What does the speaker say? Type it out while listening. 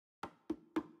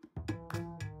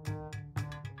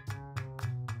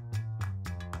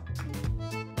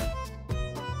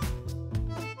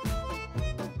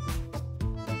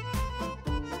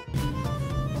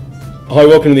Hi,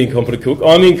 welcome to the Incompetent Cook.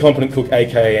 I'm the Incompetent Cook,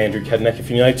 aka Andrew Cadnack. If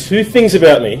you know two things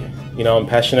about me, you know I'm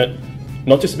passionate,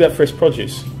 not just about fresh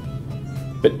produce,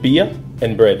 but beer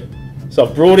and bread. So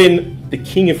I've brought in the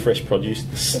king of fresh produce,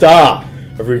 the star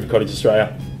of River Cottage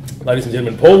Australia, ladies and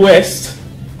gentlemen, Paul West,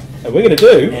 and we're going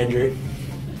to do Andrew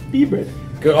beer bread.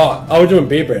 Good. Oh, we're doing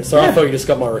beer bread. Sorry, I thought you just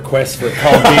got my request for a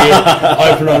cold beer,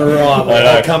 open on arrival.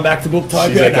 I'll come back to Booktopia.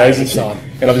 She's okay, isn't she?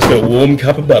 And I've just got a warm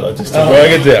cup of butter just to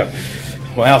bring it down.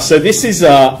 Wow, so this is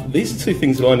these are two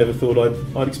things that I never thought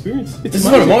I'd experience. This is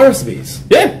one of my recipes.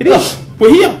 Yeah, it is.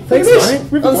 We're here. Thanks, mate.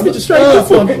 River Cottage Australia.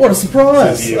 What a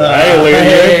surprise.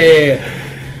 Hey.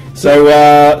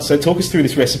 So talk us through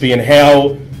this recipe and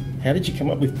how did you come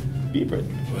up with beer bread?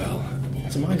 Well,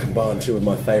 it's amazing. Combine two of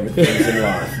my favourite things in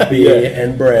life, beer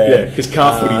and bread. Yeah, because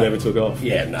car footy never took off.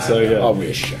 Yeah, no, so, yeah. I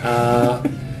wish.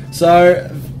 So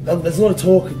there's a lot of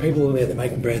talk of people out there, they're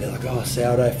making bread, they're like, oh,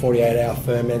 sourdough, 48-hour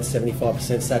ferment,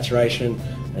 75% saturation,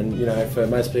 and you know, for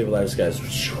most people that just goes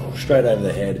straight over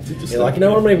their head. You're like, you know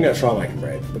what, I'm not even going to try making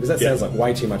bread, because that sounds like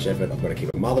way too much effort. I've got to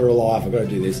keep a mother alive, I've got to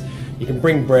do this. You can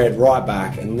bring bread right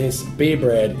back, and this beer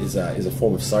bread is a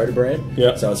form of soda bread,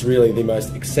 so it's really the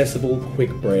most accessible,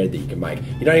 quick bread that you can make.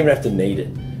 You don't even have to knead it.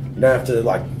 You don't have to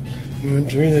like,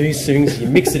 do these things, you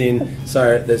mix it in.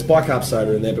 So there's bicarb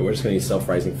soda in there, but we're just going to use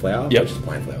self-raising flour, which is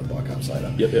plain flour with bicarb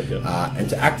soda. And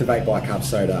to activate bicarb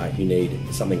soda, you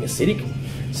need something acidic.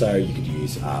 So you could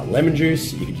use lemon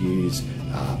juice, you could use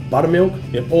buttermilk,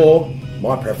 or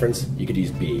my preference, you could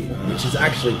use beer, which is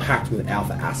actually packed with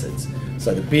alpha acids.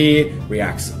 So the beer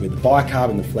reacts with the bicarb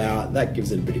in the flour, that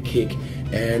gives it a bit of kick,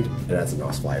 and it adds a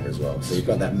nice flavour as well. So you've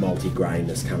got that malty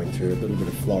grainness coming through, a little bit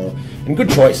of floral, and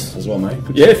good choice as well, mate.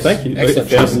 Good choice. Thank you.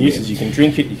 Excellent 1,000 uses. You can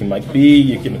drink it, you can make beer,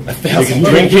 you can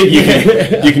drink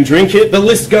it, you can drink it. The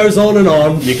list goes on and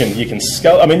on. You can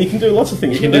scull. I mean, you can do lots of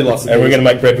things. You can do lots of things. And we're going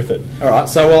to make bread with it. All right.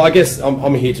 So, well, I guess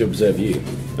I'm here to observe you.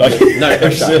 No,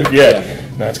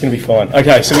 No, it's going to be fine.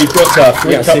 Okay, so we've got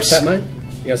 3 cups. Sift that, mate?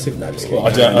 You got to sift? No, just kidding. I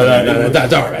don't worry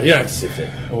about it. You don't have to sift it.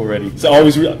 Already. So I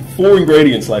was 4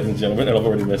 ingredients, ladies and gentlemen, and I've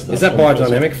already messed up. Is that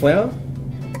biodynamic flour?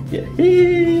 Yeah.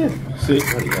 See,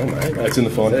 bloody hell, mate. No, it's in the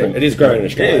fine print. It is grown in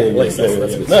Australia. That's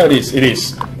good. No, it is.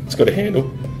 It's got a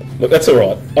handle. Look, that's all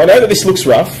right. I know that this looks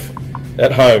rough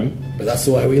at home, but that's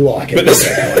the way we like it.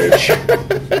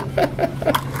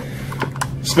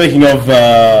 Speaking of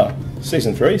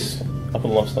season 3s. Up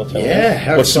on the Lifestyle Channel. Yeah,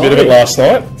 how watched a bit of it last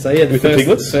night. So yeah, the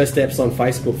first steps on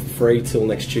Facebook for free till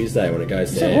next Tuesday when it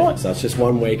goes there. Right? So it's just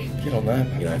 1 week. Get on that.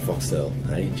 You know, Foxtel,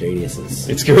 hey, geniuses.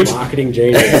 It's good. Marketing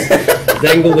genius.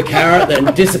 Dangle the carrot,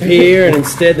 then disappear, and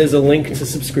instead there's a link to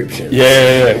subscription.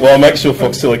 Yeah. Well, I'll make sure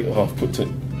Foxtel. I've put 2.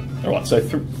 All right, so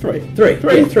 3. Three. Yeah.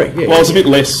 Well, it's a bit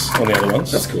less on the other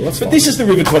ones. That's cool. But this is the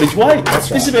River Cottage way. That's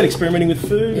right. This is about experimenting with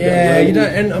food. Yeah, you know,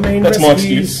 and I mean, that's recipes, my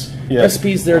excuse. Yeah.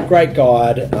 Recipes, they're a great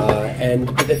guide, and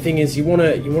the thing is, you want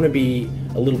to be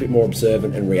a little bit more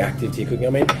observant and reactive to your cooking. I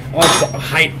mean, I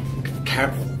hate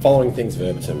following things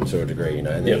verbatim to a degree, you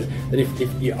know. That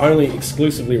if you only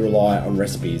exclusively rely on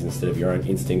recipes instead of your own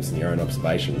instincts and your own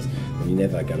observations, then you're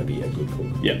never going to be a good cook.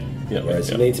 Whereas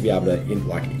you need to be able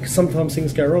to, sometimes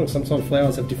things go wrong. Sometimes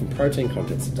flours have different protein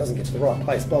contents. It doesn't get to the right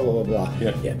place. Blah blah blah blah.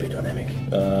 Yeah, be dynamic.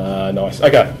 Nice.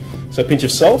 Okay, so a pinch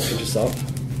of salt.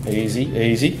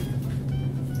 Easy.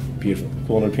 Beautiful.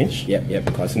 Full on a pinch. Yep.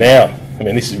 Close now, I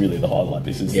mean, this is really the highlight.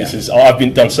 This is. I've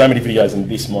done so many videos, and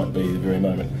this might be the very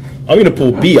moment. I'm going to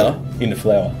pour beer into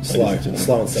flour. Slow and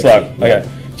sexy. Slow. Okay.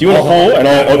 Do you want to pour? And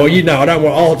I don't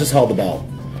want. I'll just hold the bowl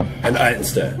and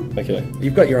stir. Okay.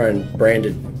 You've got your own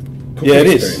branded. It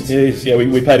is. Yeah,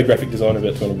 we paid a graphic designer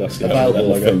about $200.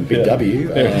 Available from Big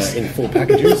W in full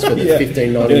packages for the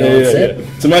 $15.99 set.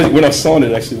 It's amazing. When I signed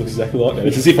it, it actually looks exactly like that.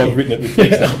 It's as if I've written it with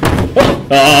text.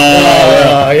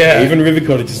 Even River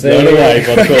Cottage is blown away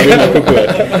by the cookbook.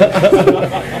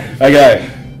 Okay.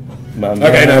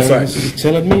 Sorry.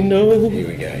 Telling me no. Here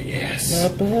we go. Yes. My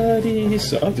body.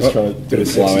 So I'm just trying to do a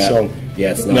sexy song.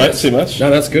 Yeah, it's nice. No, it's too much. No,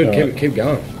 that's good. Keep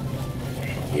going.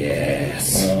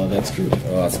 Yes. Oh, that's good.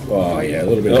 Yeah, a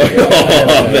little bit.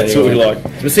 That's what we like.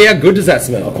 But see, how good does that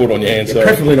smell? I'll put it on your hands.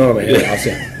 Preferably not on my hand. I'll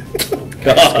see.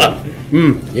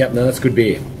 Yep. No, that's good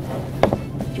beer. Do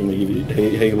you want to give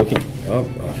it? How are you looking? I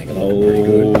think it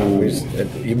looks pretty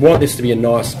good. You want this to be a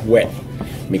nice wet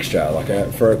mixture. Like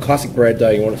for a classic bread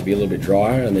dough, you want it to be a little bit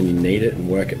drier, and then you knead it and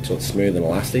work it till it's smooth and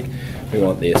elastic. We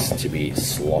want this to be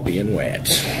sloppy and wet.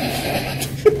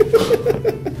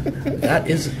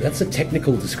 That's a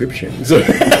technical description.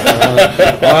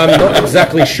 I'm not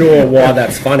exactly sure why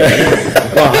that's funny,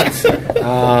 but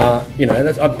You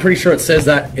know, I'm pretty sure it says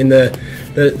that in the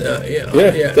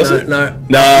does it? No,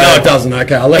 it doesn't.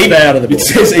 Okay, I left that out of the book. It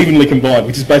says evenly combined,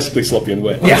 which is basically sloppy and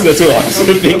wet. Yeah. That's what I sort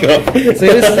of think of. See,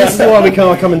 this is why we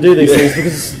can't come and do these things,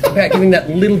 because it's about giving that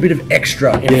little bit of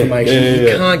extra information you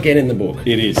can't get in the book.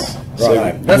 It is.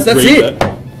 Right. So That's it.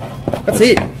 That's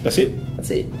it. That's it? That's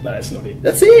it. No, that's not it.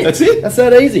 That's it. That's it? That's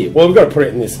that easy. Well, we've got to put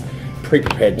it in this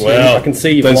pre-prepared tin. Well, I can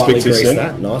see you've don't lightly speak too greased soon.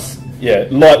 that. Nice. Yeah,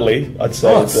 lightly, I'd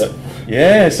say. Nice.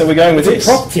 Yeah, so we're going with It's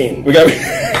this. a prop tin. We're going.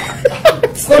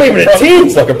 It's not even a tin.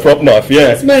 It's like a prop knife. Yeah.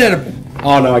 It's made out of...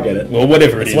 Oh, no, I get it. Well,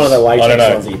 whatever it is. It's one of the I don't latex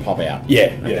know. ones that you pop out.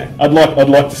 Yeah, Okay. yeah. I'd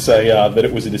like to say that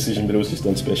it was a decision, but it was just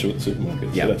on special at the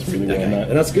supermarket. Yeah, So that's really where I'm at.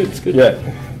 And that's good. It's good. Yeah.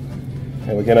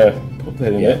 And we're gonna pop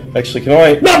that in there. Actually, can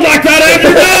I? Not like that,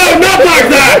 Andrew! No, not like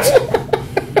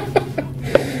that!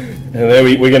 And there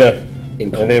we're gonna.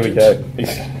 And there we go.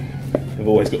 I've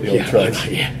always got the old trades.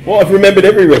 Yeah. Well, I've remembered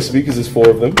every recipe because there's 4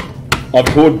 of them. I've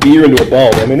poured beer into a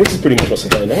bowl. I mean, this is pretty much what's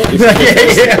day night.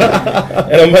 Yeah.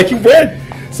 And I'm making bread.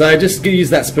 So just use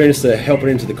that spoon just to help it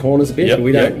into the corners a bit. Yep,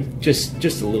 We don't just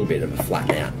a little bit of a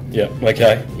flatten out. Yeah.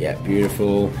 Okay. Yeah,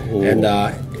 beautiful. Ooh. And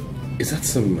is that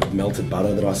some melted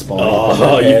butter that I spotted?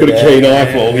 Oh, you've got a keen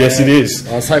eyeball. Yes, it is.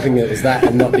 I was hoping it was that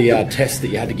and not the test that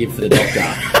you had to give for the doctor.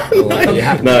 Like, you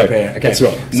have to No, prepare. Okay. that's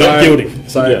right. Not guilty.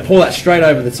 So Yeah. pour that straight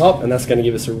over the top, and that's going to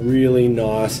give us a really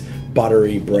nice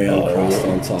buttery brown crust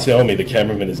on top. Tell me the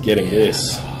cameraman is getting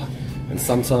this. And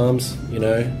sometimes,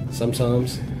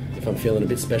 if I'm feeling a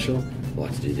bit special, I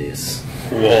like to do this.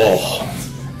 Whoa.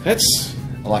 That's.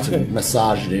 I like to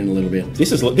massage it in a little bit.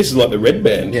 This is like the red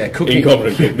band. Yeah, cooking.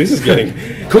 Incompetent Cook. This is getting.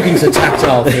 Cooking's a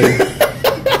tactile thing.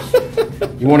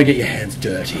 You want to get your hands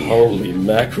dirty. Holy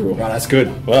mackerel. Right, that's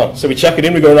good. Well, so we chuck it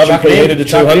in. We've got an oven preheated to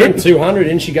 200. 200,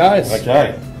 in she goes.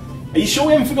 Okay. Are you sure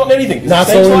we haven't forgotten anything? No, it's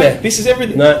all in there. This is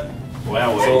everything. No,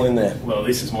 Wow, it's all in there. Well,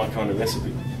 this is my kind of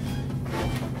recipe.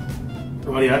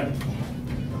 Rightio.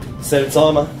 Set a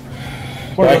timer.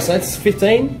 What did I say? It's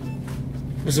 15?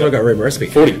 This is what I got. Read my recipe.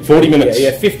 40 minutes.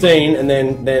 Yeah, 15, and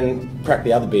then crack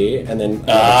the other beer, and then.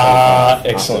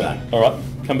 Excellent. All right,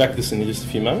 come back to this in just a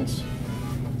few moments.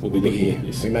 We'll be looking Here. at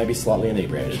this. We may be slightly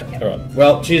inebriated. All right.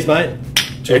 Well, cheers, mate.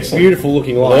 To a Excellent. beautiful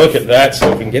looking life. Look at that,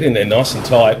 so we can get in there nice and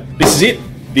tight. This is it.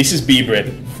 This is beer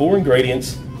bread. 4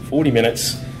 ingredients, 40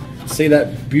 minutes. See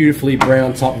that beautifully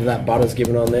brown top that that butter's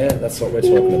given on there? That's what we're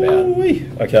talking about. Ooh-wee.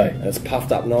 Okay. And it's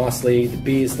puffed up nicely. The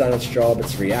beer's done its job.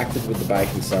 It's reacted with the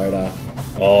baking soda.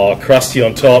 Oh, crusty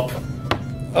on top.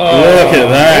 Oh, Look at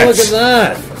that. Look at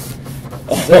that.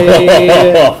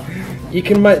 See, you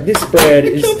can make this bread.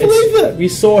 I can't believe that. You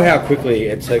saw how quickly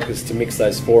it took us to mix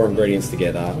those 4 ingredients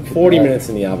together. 40 minutes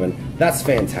in the oven. That's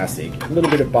fantastic. A little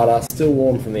bit of butter, still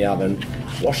warm from the oven.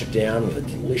 Wash it down with a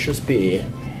delicious beer.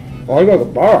 Oh, I got the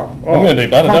butter. Oh, I'm going to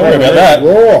do butter. Don't worry about that.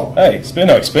 Raw. Hey, spare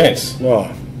no expense.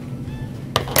 Oh.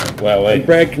 Wow, And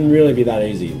bread can really be that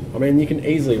easy. I mean, you can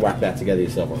easily whack that together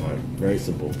yourself at home. Very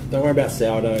simple. Don't worry about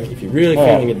sourdough. If you're really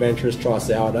feeling adventurous, try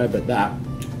sourdough. But that,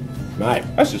 mate,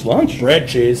 That's just lunch. bread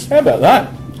cheese. How about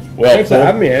that? Well, Thanks for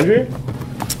having me, Andrew.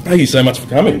 thank you so much for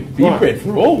coming. Beer Right. bread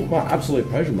for all. My absolute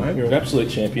pleasure, mate. You're an absolute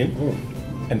champion.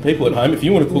 And people at home, if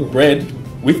you want to cook bread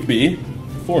with beer,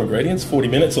 4 ingredients, 40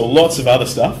 minutes, or lots of other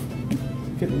stuff,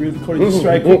 get the River Cottage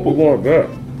Australia cookbook.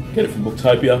 Get it from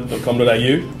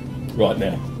booktopia.com.au right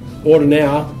now. Order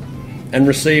now and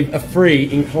receive a free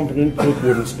Incompetent Cook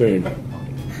wooden spoon.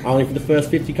 Only for the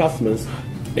first 50 customers.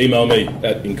 Email me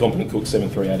at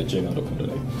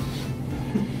incompetentcook738@gmail.com.au.